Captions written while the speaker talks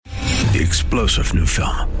The explosive new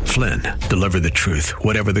film, Flynn, Deliver the Truth,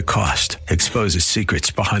 Whatever the Cost, exposes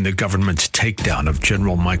secrets behind the government's takedown of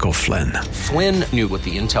General Michael Flynn. Flynn knew what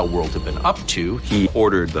the intel world had been up to. He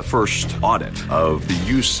ordered the first audit of the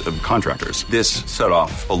use of contractors. This set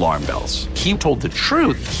off alarm bells. He told the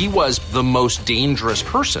truth. He was the most dangerous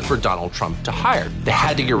person for Donald Trump to hire. They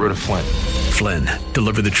had to get rid of Flynn. Flynn,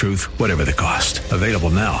 Deliver the Truth, Whatever the Cost. Available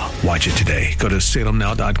now. Watch it today. Go to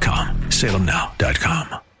salemnow.com.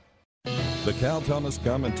 salemnow.com. The Cal Thomas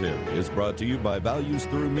Commentary is brought to you by Values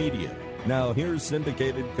Through Media. Now here's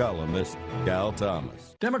syndicated columnist Cal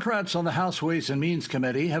Thomas. Democrats on the House Ways and Means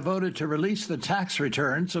Committee have voted to release the tax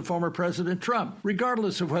returns of former President Trump.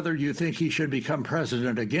 Regardless of whether you think he should become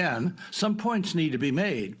president again, some points need to be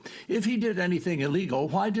made. If he did anything illegal,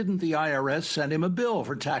 why didn't the IRS send him a bill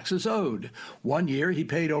for taxes owed? One year he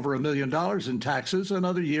paid over $1 million in taxes,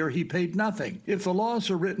 another year he paid nothing. If the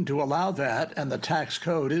laws are written to allow that, and the tax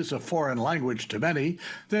code is a foreign language to many,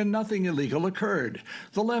 then nothing illegal occurred.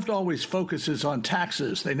 The left always focuses on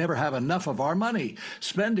taxes. They never have enough of our money.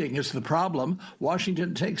 Spending is the problem.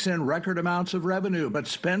 Washington takes in record amounts of revenue, but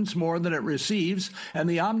spends more than it receives, and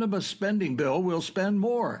the omnibus spending bill will spend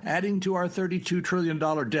more, adding to our $32 trillion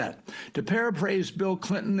debt. To paraphrase Bill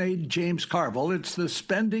Clinton aide James Carville, it's the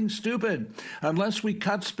spending stupid. Unless we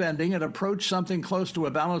cut spending and approach something close to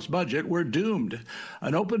a balanced budget, we're doomed.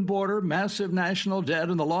 An open border, massive national debt,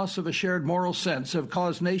 and the loss of a shared moral sense have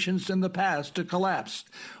caused nations in the past to collapse.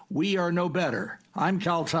 We are no better. I'm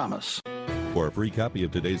Cal Thomas. For a free copy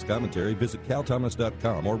of today's commentary, visit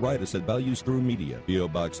calthomas.com or write us at Values Through Media, P.O.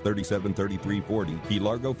 Box 373340, Key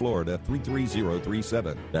Largo, Florida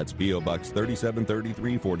 33037. That's P.O. Box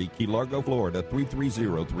 373340, Key Largo, Florida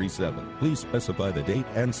 33037. Please specify the date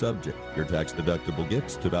and subject. Your tax-deductible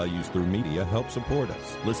gifts to Values Through Media help support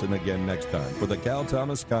us. Listen again next time for the Cal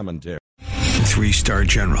Thomas Commentary. Three-star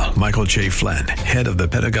General Michael J. Flynn, head of the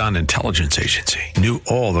Pentagon Intelligence Agency, knew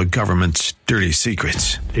all the government's dirty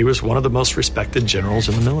secrets. He was one of the most respected generals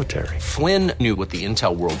in the military. Flynn knew what the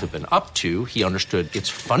intel world had been up to. He understood its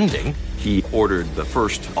funding. He ordered the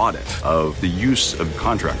first audit of the use of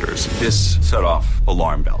contractors. This set off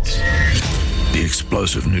alarm bells. The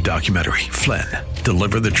explosive new documentary, Flynn,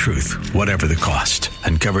 Deliver the Truth, Whatever the Cost,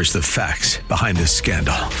 uncovers the facts behind this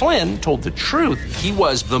scandal. Flynn told the truth. He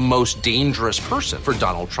was the most dangerous person for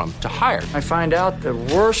Donald Trump to hire. I find out the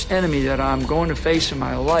worst enemy that I'm going to face in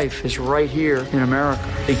my life is right here in America.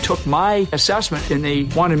 They took my assessment and they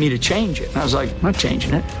wanted me to change it. And I was like, I'm not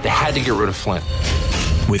changing it. They had to get rid of Flynn.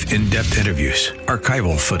 With in-depth interviews,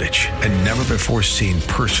 archival footage, and never-before-seen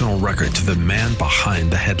personal records of the man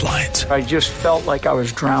behind the headlines. I just felt like I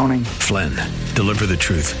was drowning. Flynn, Deliver the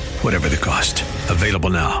Truth, Whatever the Cost.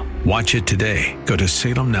 Available now. Watch it today. Go to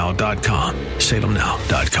salemnow.com.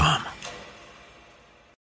 salemnow.com.